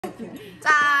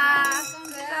짠!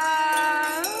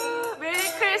 짠! 메리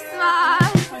크리스마스!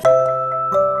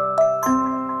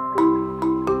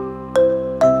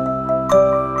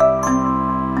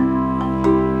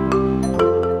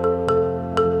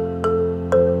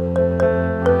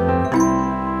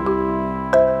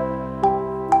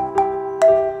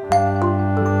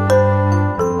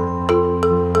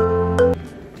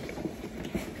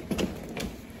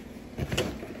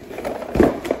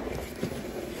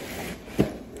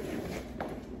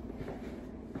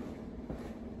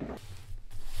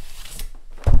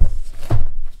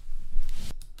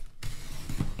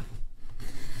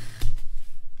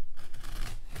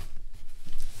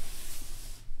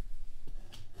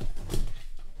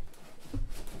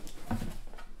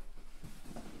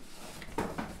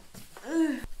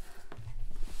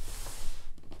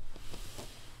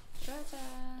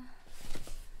 짜잔!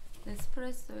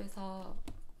 에스프레소에서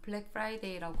블랙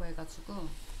프라이데이라고 해가지고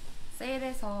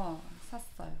세일해서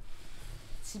샀어요.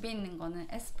 집에 있는 거는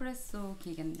에스프레소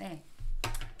기계인데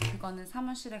이거는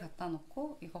사무실에 갖다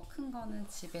놓고 이거 큰 거는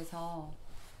집에서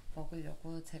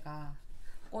먹으려고 제가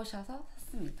꼬셔서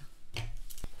샀습니다.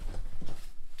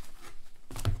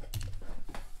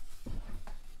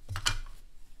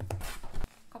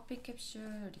 커피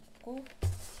캡슐 있고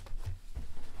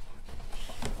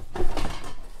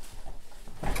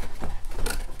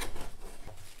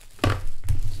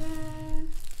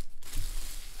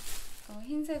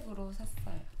흰색으로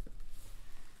샀어요.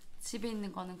 집에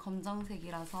있는 거는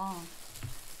검정색이라서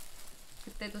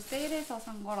그때도 세일해서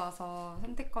산 거라서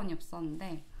선택권이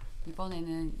없었는데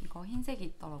이번에는 이거 흰색이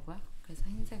있더라고요. 그래서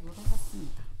흰색으로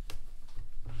샀습니다.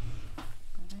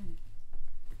 이거를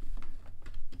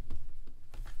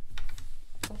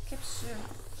또 캡슐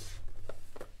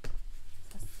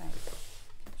샀어요.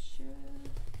 캡슐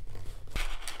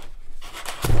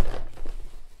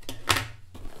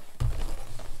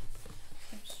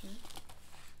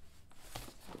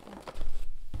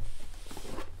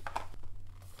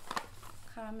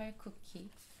카라멜 쿠키,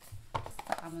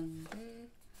 아몬드.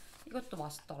 이것도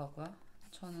맛있더라고요.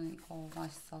 저는 이거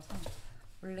맛있어서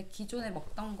원래 기존에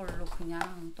먹던 걸로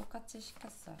그냥 똑같이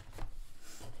시켰어요.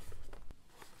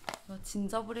 이거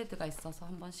진저브레드가 있어서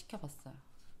한번 시켜봤어요.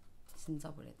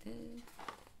 진저브레드.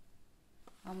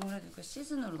 아무래도 이거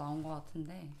시즌으로 나온 것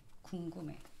같은데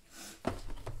궁금해.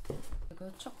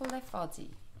 그리고 초콜릿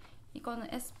퍼지.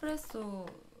 이거는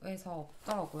에스프레소에서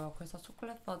없더라고요. 그래서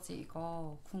초콜릿 퍼지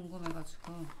이거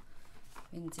궁금해가지고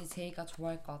왠지 제이가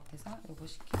좋아할 것 같아서 이거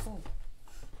시키고,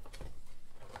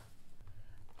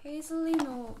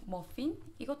 헤이즐리노 머핀?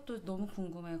 이것도 너무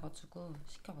궁금해가지고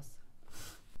시켜봤어요.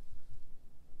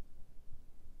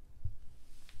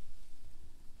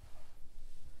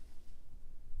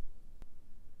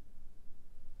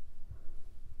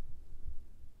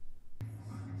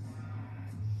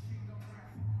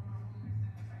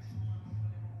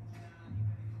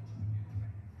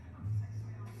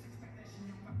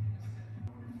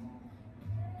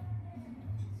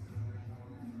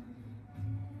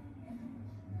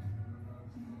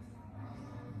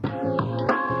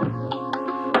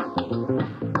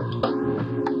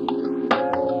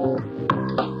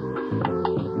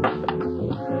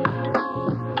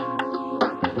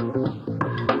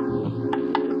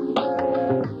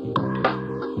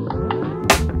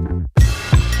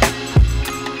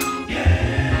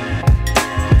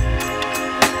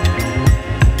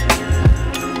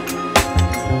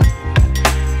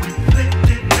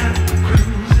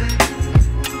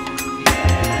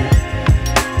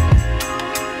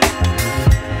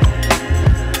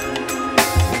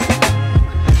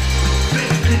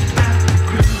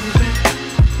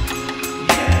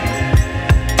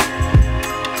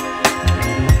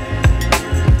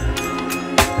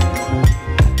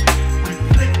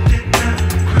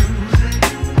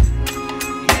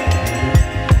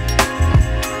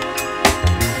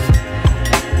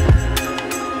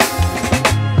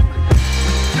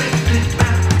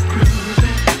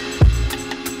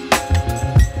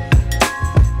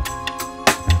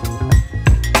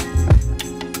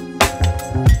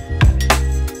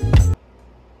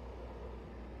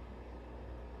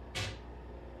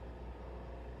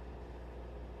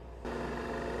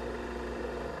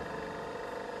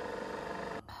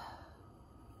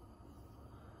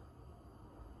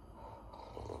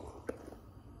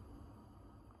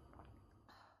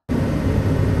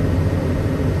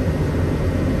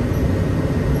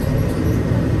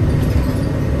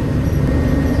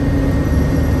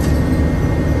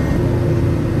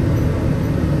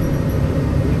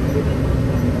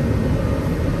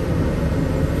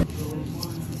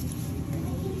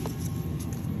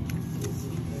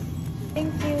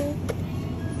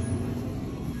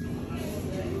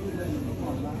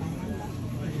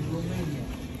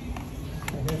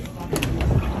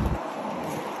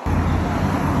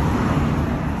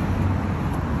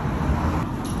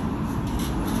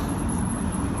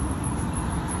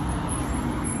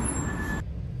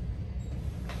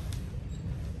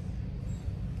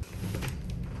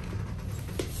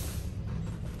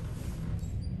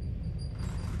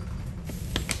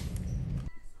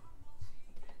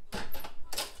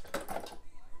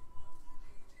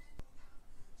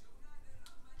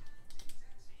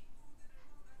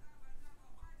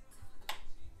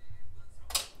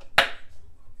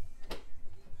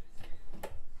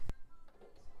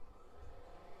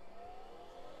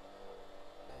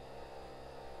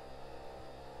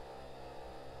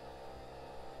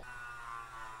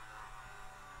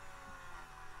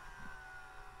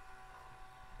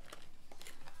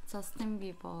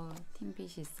 저스틴비버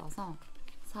팀핏이 있어서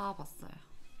사와봤어요.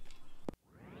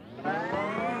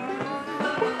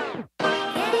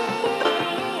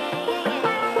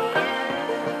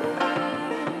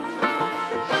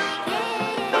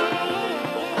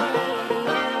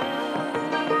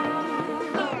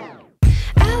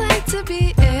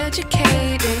 Be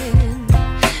educated,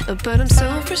 but I'm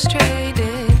so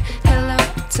frustrated. Hello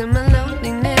to my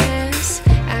loneliness.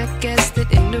 I guess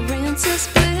that ignorance is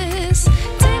bliss.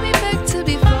 Take me back to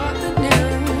before the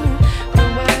new.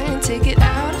 Rewind, take it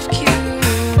out of cue.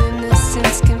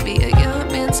 Innocence can be a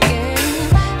young man's game.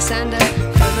 Signed up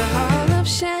for the hall of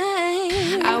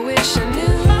shame. I wish I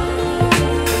knew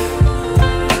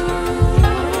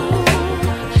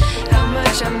how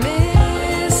much I miss.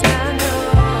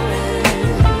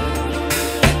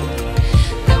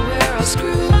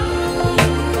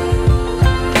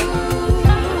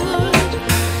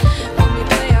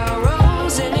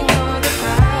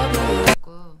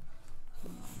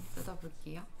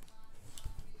 뜯어볼게요.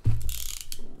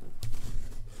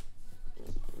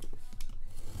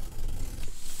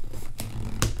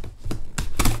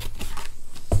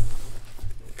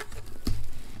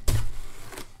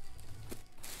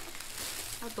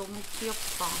 아, 너무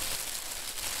귀엽다.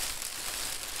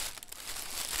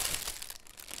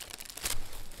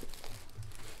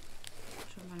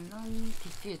 주말론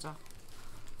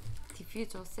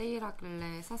디퓨저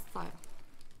세일하길래 샀어요.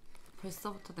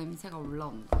 벌써부터 냄새가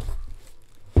올라온다.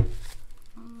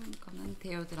 이거는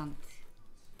데오드란트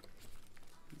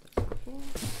하고,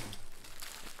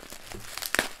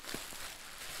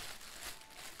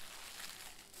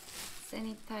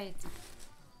 세니타이저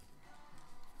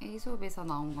에이솝에서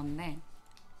나온 건데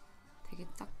되게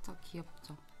짝짝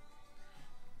귀엽죠?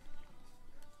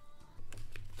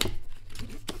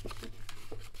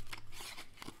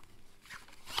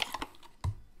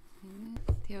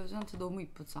 데오드란트 너무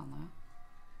이쁘지 않아요?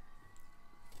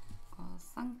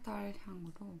 쌍탈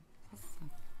향으로 샀어요.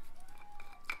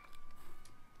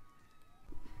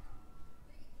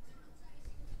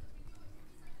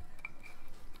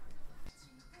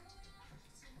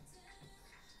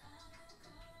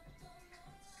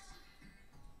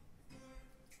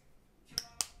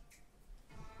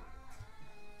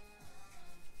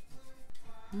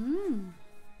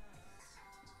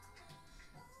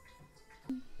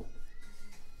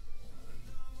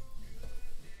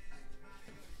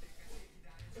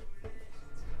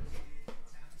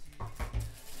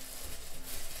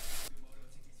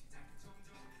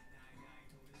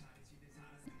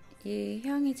 이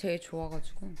향이 제일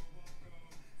좋아가지고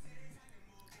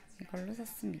이걸로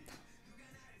샀습니다.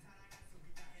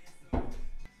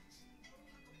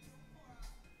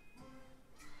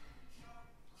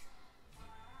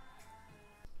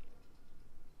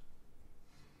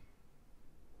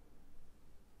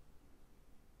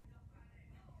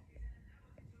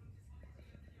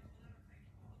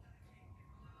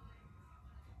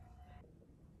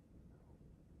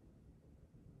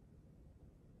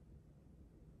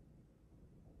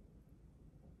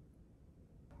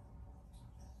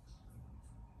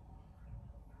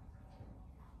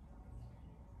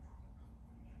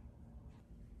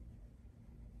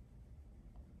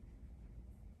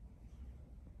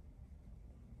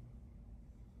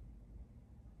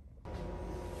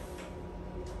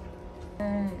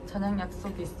 저녁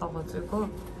약속이 있어가지고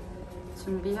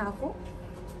준비하고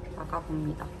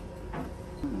나가봅니다.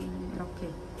 이렇게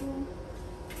입고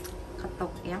갔다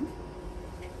올게요.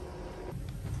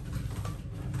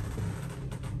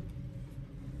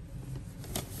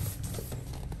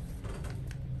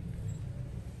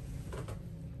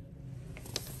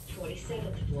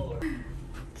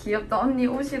 귀엽다. 언니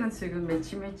옷이랑 지금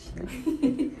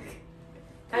매치매치네.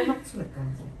 깔맞춤했다.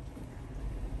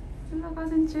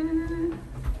 올라가는 중.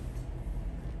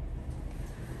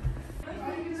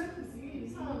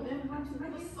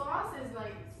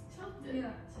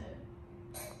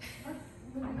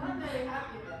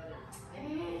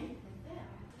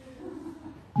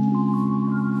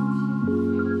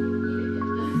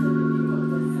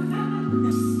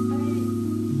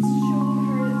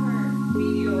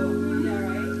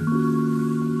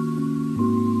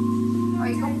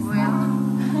 이거 뭐야?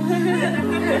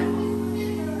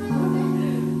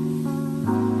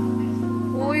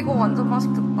 오, 이거 완전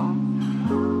맛있겠다.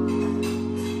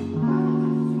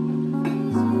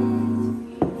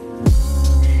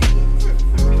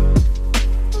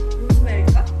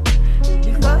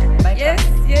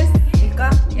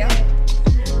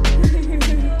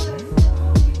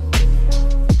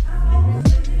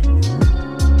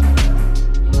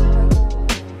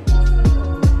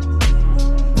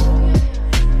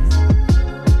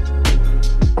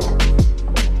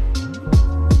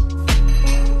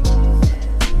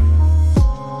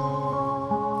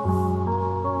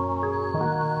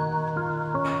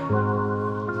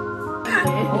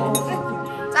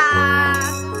 짠!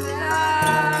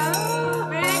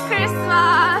 메리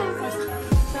크리스마스!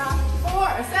 4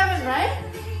 or 7, right?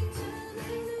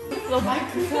 너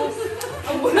마이크 아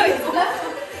뭐야 이거?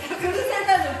 그릇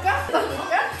살다 놓을까?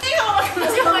 이거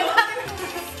막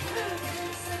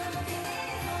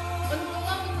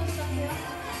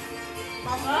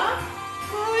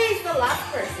Who is the last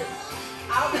person?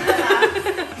 Out of the last.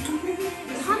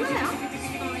 하나야?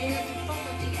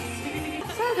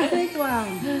 되게 좋아요.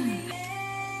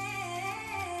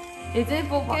 이제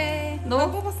뽑아.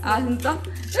 너 뽑았어. 아 진짜?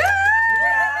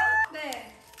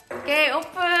 네. 오케이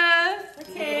오픈.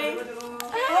 오케이.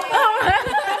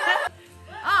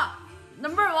 아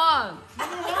number one.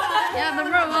 야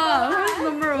number one. Who's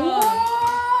number one?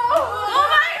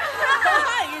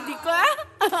 이게 네 거야?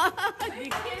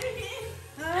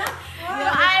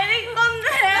 아이린 건데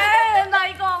나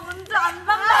이거 문제 안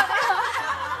받아.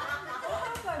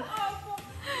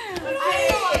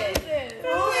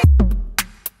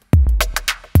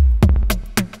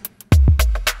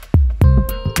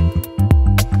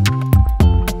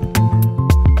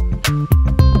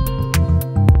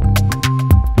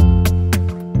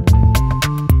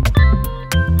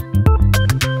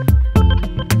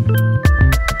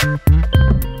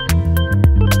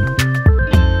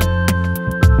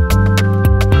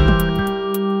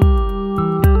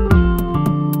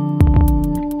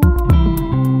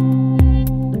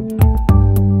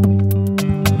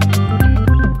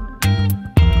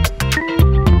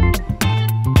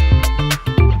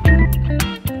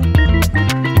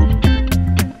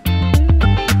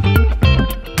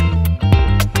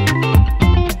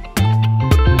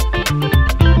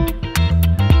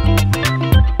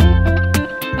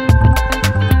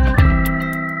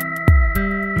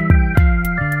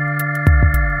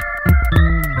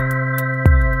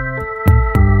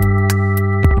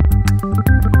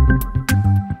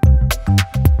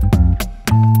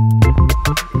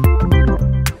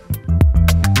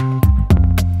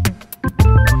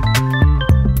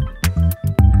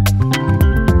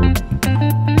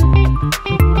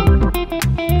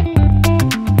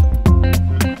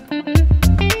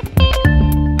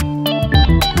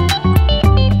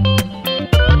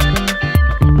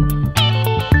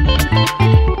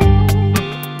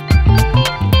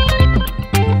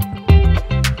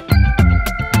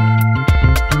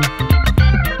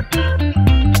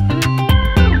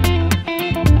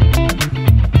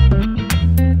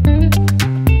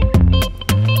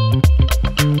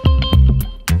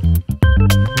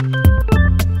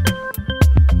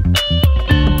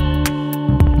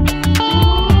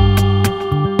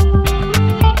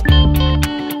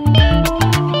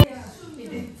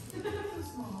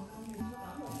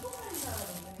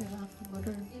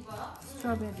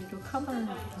 스트로베리로 커버를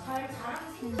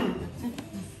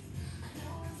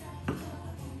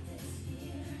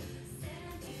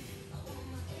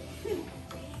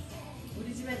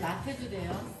우리 집에 라떼도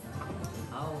돼요.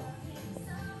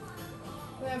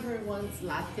 Whoever wants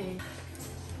latte.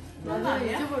 나는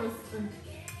잊어버렸어.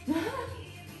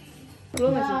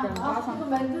 그러면 진짜 아, 그거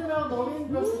만들어 너무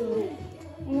힘들었어.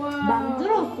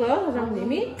 만들었어요,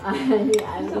 사장님이? 아니.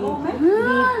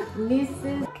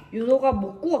 미스 윤호가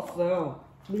못 구웠어요.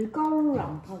 밀가루를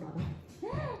안 팔아.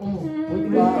 밀가루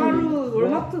밀가루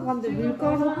월마트 갔는데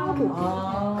밀가루 하나도 없어.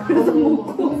 아. 그래서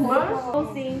못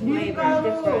구워. 밀가루,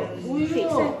 우유,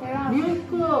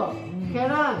 밀크,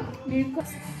 계란.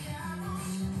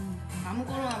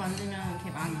 아무거나 만들면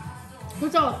이렇게 많이.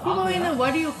 그죠? 피노이는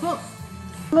what do you cook?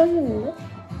 맛있는데?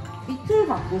 이틀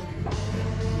받고 싶다.